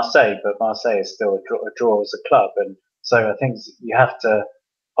than Marseille, but Marseille is still a draw as a club. And so I think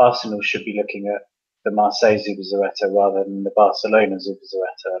Arsenal should be looking at the Marseille Zubizarreta rather than the Barcelona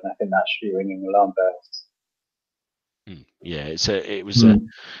Zubizarreta, and I think that should be ringing alarm bells. Yeah, it was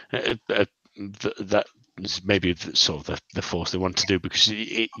that is maybe sort of the force they want to do, because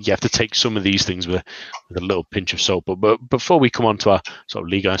you have to take some of these things with a little pinch of salt. But before we come on to our sort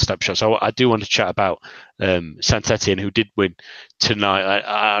of Liga snapshot, so I do want to chat about Saint-Etienne, who did win tonight.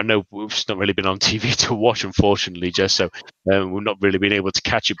 I know we've not really been on TV to watch, unfortunately, just so we've not really been able to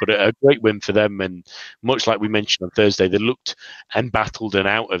catch it, but a great win for them. And much like we mentioned on Thursday, they looked embattled and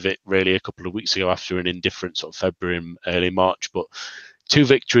out of it really a couple of weeks ago after an indifferent sort of February and early March. But 2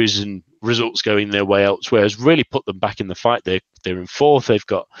 victories and results going their way elsewhere has really put them back in the fight. They're in 4th. They've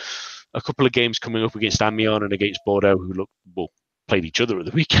got a couple of games coming up against Amiens and against Bordeaux, who played each other at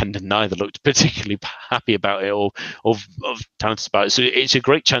the weekend, and neither looked particularly happy about it or talented about it. So it's a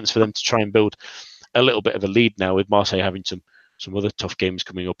great chance for them to try and build a little bit of a lead now, with Marseille having some other tough games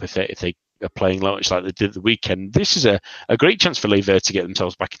coming up if they are playing like they did at the weekend. This is a great chance for Les Verts to get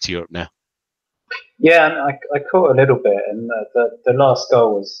themselves back into Europe now. Yeah, and I caught a little bit, and the last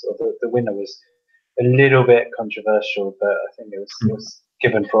goal the winner was a little bit controversial, but I think it was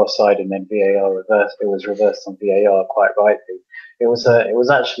given for offside, and then VAR reversed. It was reversed on VAR quite rightly. It was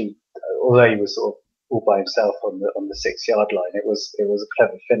actually, although he was sort of all by himself on the 6-yard line, it was a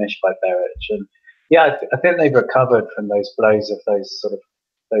clever finish by Beric, and yeah, I think they've recovered from those blows of those sort of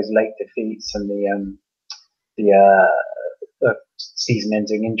those late defeats and the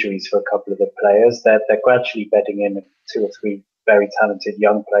season-ending injuries for a couple of the players, they're gradually bedding in 2 or 3 very talented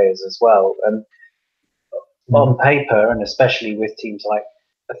young players as well. And on paper, and especially with teams like,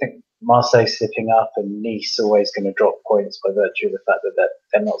 I think Marseille slipping up and Nice always going to drop points by virtue of the fact that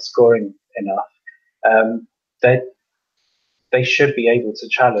they're not scoring enough. They should be able to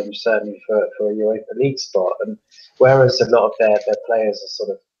challenge certainly for a Europa League spot. And whereas a lot of their players are sort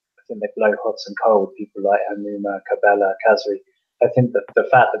of, I think they blow hot and cold, people like Hanuma, Cabella, Kazri, I think that the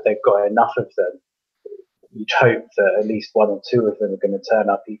fact that they've got enough of them, you'd hope that at least 1 or 2 of them are going to turn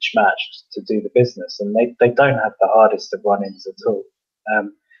up each match to do the business. And they don't have the hardest of run-ins at all.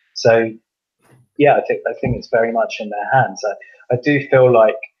 So yeah, I think it's very much in their hands. I do feel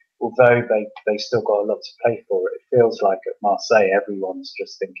like, although they still got a lot to play for, it feels like at Marseille everyone's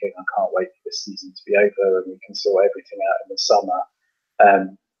just thinking, I can't wait for this season to be over and we can sort everything out in the summer.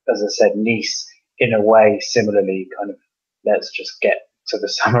 As I said, Nice, in a way, similarly, kind of, let's just get to the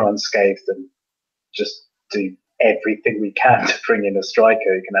summer unscathed and just do everything we can to bring in a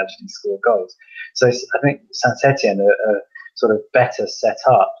striker who can actually score goals. So I think Saint-Etienne are sort of better set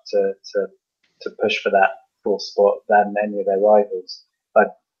up to push for that 4th spot than any of their rivals. By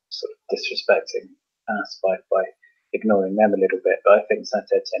sort of disrespecting Reims by ignoring them a little bit, but I think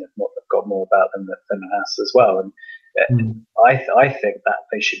Saint-Etienne have got more about them than Reims as well. And I think that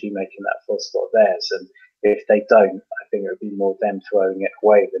they should be making that 4th spot theirs. And if they don't, I think it would be more them throwing it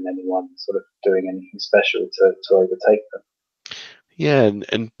away than anyone sort of doing anything special to overtake them. Yeah,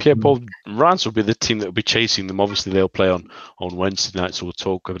 and Pierre-Paul, Reims will be the team that will be chasing them. Obviously, they'll play on Wednesday night, so we'll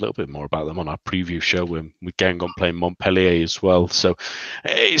talk a little bit more about them on our preview show with Guingamp playing Montpellier as well. So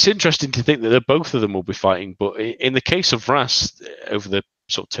it's interesting to think that both of them will be fighting. But in the case of Reims, over the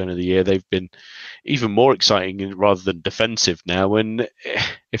sort of turn of the year, they've been even more exciting rather than defensive now. And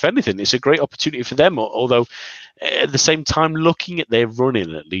if anything, it's a great opportunity for them. Although at the same time, looking at their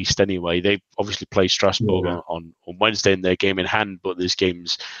running, at least anyway, they obviously play Strasbourg on Wednesday in their game in hand, but there's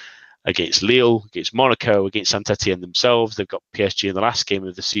games against Lille, against Monaco, against Saint-Etienne themselves. They've got PSG in the last game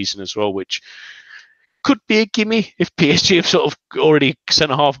of the season as well, which could be a gimme if PSG have sort of already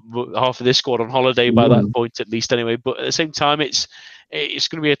sent half of this squad on holiday by that point, at least anyway. But at the same time, it's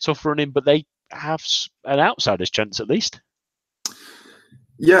going to be a tough run in, but they have an outsider's chance at least.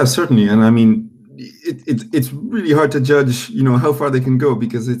 Yeah, certainly. And I mean, it's really hard to judge, how far they can go,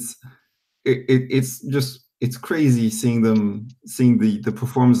 because it's crazy seeing the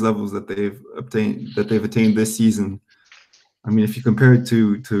performance levels that they've attained this season. I mean, if you compare it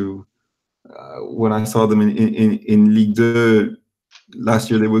to when I saw them in Ligue 2 last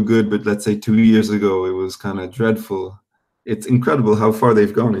year, they were good, but let's say 2 years ago, it was kind of dreadful. It's incredible how far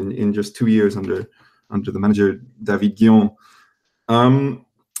they've gone in just 2 years under the manager David Guillon.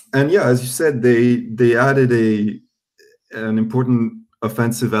 And yeah, as you said, they added an important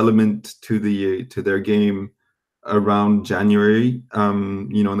offensive element to their game around January.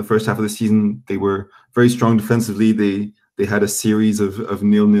 In the first half of the season, they were very strong defensively. They had a series of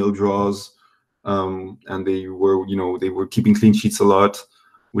 0-0 draws, and they were keeping clean sheets a lot,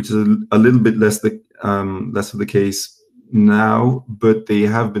 which is a little bit less of the case now. But they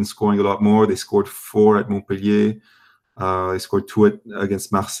have been scoring a lot more. They scored 4 at Montpellier. They scored 2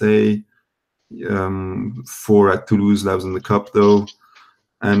 against Marseille, 4 at Toulouse. That was in the cup though.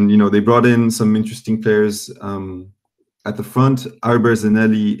 And they brought in some interesting players at the front. Albert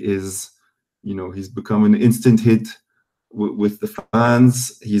Zanelli is, he's become an instant hit with the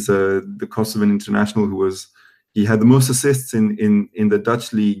fans. He's the Kosovan international he had the most assists in the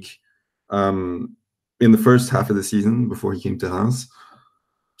Dutch league in the first half of the season before he came to Reims.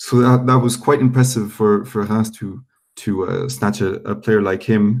 So that was quite impressive for Reims to snatch a player like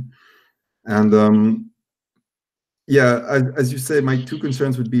him. And as you say, my 2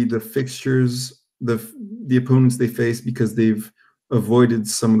 concerns would be the fixtures, the opponents they face, because they've avoided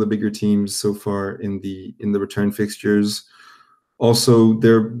some of the bigger teams so far in the return fixtures. Also,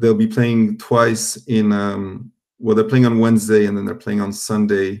 they'll be playing twice they're playing on Wednesday, and then they're playing on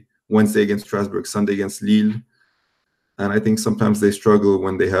Sunday. Wednesday against Strasbourg, Sunday against Lille. And I think sometimes they struggle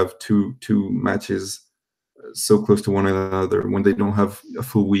when they have two matches so close to one another, when they don't have a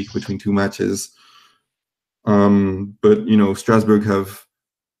full week between 2 matches. But Strasbourg have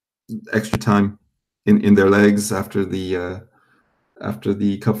extra time in their legs after the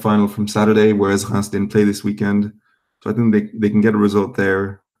cup final from Saturday, whereas Reims didn't play this weekend. So I think they can get a result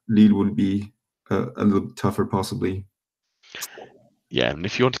there. Lille would be a little tougher, possibly. Yeah, and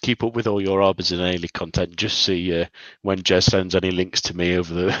if you want to keep up with all your Arbors and Ailey content, just see when Jez sends any links to me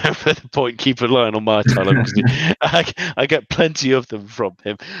over the over the point. Keep an eye on my timeline because I get plenty of them from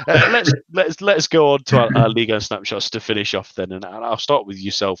him. Let's go on to our Liga snapshots to finish off then, and I'll start with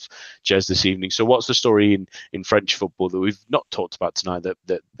yourself, Jez, this evening. So, what's the story in French football that we've not talked about tonight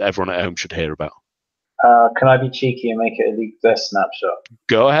that everyone at home should hear about? Can I be cheeky and make it a Ligue 2 snapshot?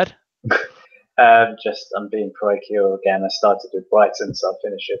 Go ahead. I'm being parochial again. I started with Brighton, so I'll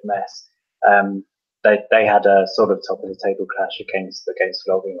finish with Metz. They had a sort of top of the table clash against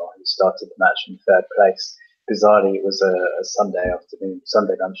Lorient, who started the match in third place. Bizarrely, it was a Sunday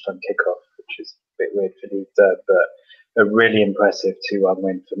lunchtime kickoff, which is a bit weird for Ligue 2, but a really impressive 2-1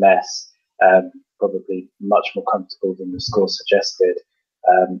 win for Metz. Probably much more comfortable than the score suggested,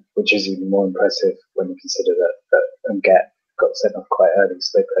 which is even more impressive when you consider that Nguet got sent off quite early,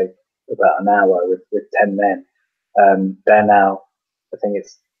 so they played about an hour with 10 men. They're now, I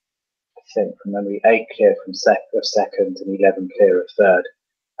think from memory, 8 clear from second and 11 clear of third.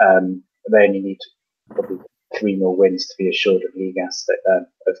 They only need probably 3 more wins to be assured of Ligue 1,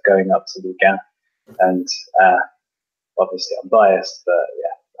 of going up to Ligue 1. And obviously I'm biased, but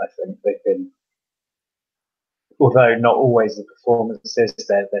yeah, I think they've been, although not always the performances,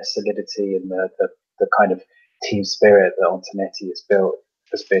 their solidity and the kind of team spirit that Antonetti has built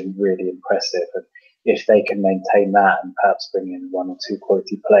has been really impressive. And if they can maintain that and perhaps bring in 1 or 2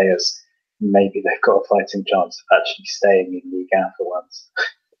 quality players, maybe they've got a fighting chance of actually staying in Ligue 1 for once.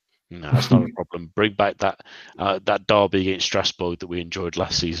 No, that's not a problem. Bring back that derby against Strasbourg that we enjoyed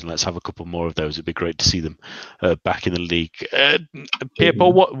last season. Let's have a couple more of those. It'd be great to see them back in the league.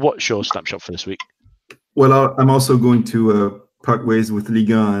 Pierre-Paul, what's your snapshot for this week? Well, I'm also going to part ways with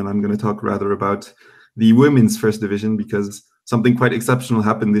Ligue 1, and I'm going to talk rather about the women's first division because something quite exceptional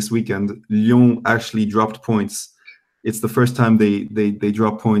happened this weekend. Lyon actually dropped points. It's the first time they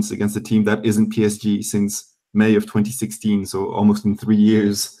drop points against a team that isn't PSG since May of 2016, so almost in 3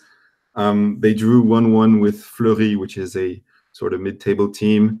 years. They drew 1-1 with Fleury, which is a sort of mid-table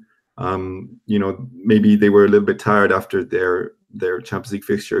team. Maybe they were a little bit tired after their Champions League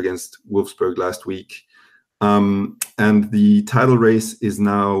fixture against Wolfsburg last week. And the title race is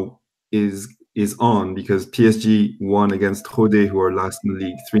on because PSG won against Rodez, who are last in the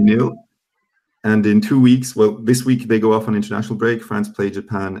league, 3-0. And in 2 weeks, this week they go off on international break. France play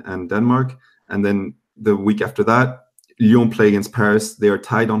Japan and Denmark. And then the week after that, Lyon play against Paris. They are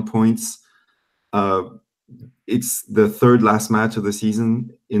tied on points. It's the third last match of the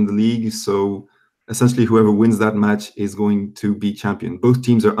season in the league. So essentially whoever wins that match is going to be champion. Both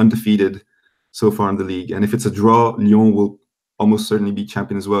teams are undefeated so far in the league. And if it's a draw, Lyon will almost certainly be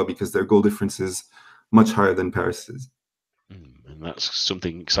champion as well because their goal difference is much higher than Paris's. And that's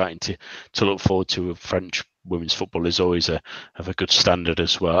something exciting to look forward to. French women's football is always have a good standard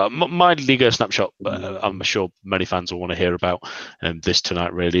as well. My Liga snapshot, I'm sure many fans will want to hear about this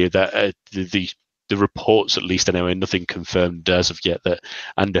tonight, really. That the reports, at least anyway, nothing confirmed as of yet, that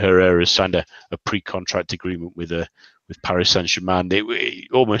Ander Herrera has signed a pre-contract agreement with Paris Saint-Germain.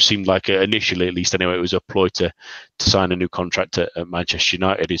 It almost seemed like, initially at least anyway, it was a ploy to sign a new contract at Manchester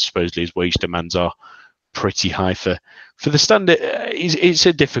United. Supposedly his wage demands are pretty high for the standard. It's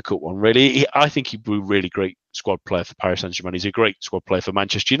a difficult one, really. I think he'd be a really great squad player for Paris Saint-Germain. He's a great squad player for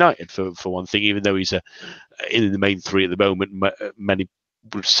Manchester United, for one thing, even though he's in the main 3 at the moment. Many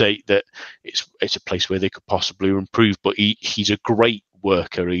would say that it's a place where they could possibly improve, but he's a great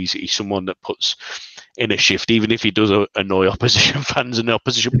worker. He's someone that puts in a shift, even if he does annoy opposition fans and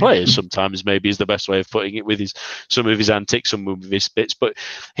opposition players sometimes, maybe is the best way of putting it, with some of his antics, some of his bits. But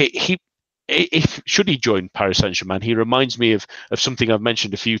should he join Paris Saint-Germain, he reminds me of something I've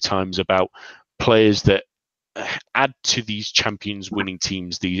mentioned a few times about players that add to these champions winning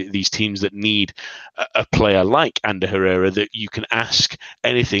teams, these teams that need a player like Ander Herrera that you can ask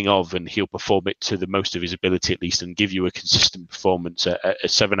anything of and he'll perform it to the most of his ability at least and give you a consistent performance, a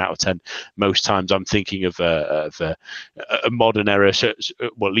 7 out of 10 most times. I'm thinking of a modern era,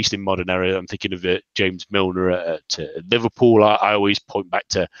 well, at least in modern era, I'm thinking of James Milner at Liverpool. I always point back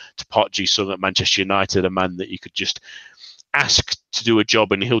to Park Ji-sung at Manchester United, a man that you could just ask to do a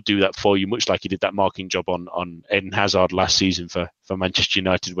job and he'll do that for you, much like he did that marking job on Eden Hazard last season for Manchester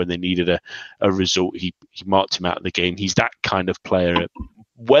United when they needed a result. He marked him out of the game. He's that kind of player.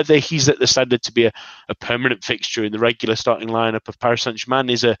 Whether he's at the standard to be a permanent fixture in the regular starting lineup of Paris Saint-Germain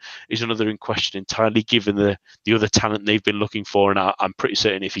is another in question entirely, given the other talent they've been looking for. And I'm pretty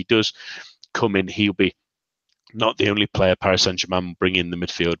certain if he does come in, he'll be not the only player Paris Saint-Germain will bring in the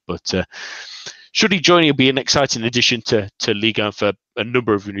midfield, but should he join, he'll be an exciting addition to Ligue 1 for a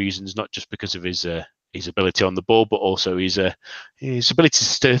number of reasons, not just because of his his ability on the ball, but also his ability to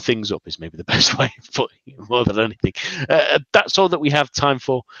stir things up is maybe the best way of putting it, more than anything. That's all that we have time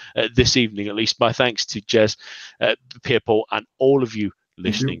for this evening, at least. My thanks to Jez, Pierre-Paul, and all of you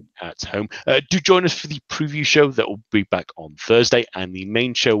listening at home. Do join us for the preview show that will be back on Thursday, and the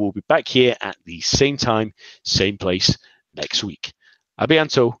main show will be back here at the same time, same place next week. A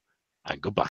bientôt, and goodbye.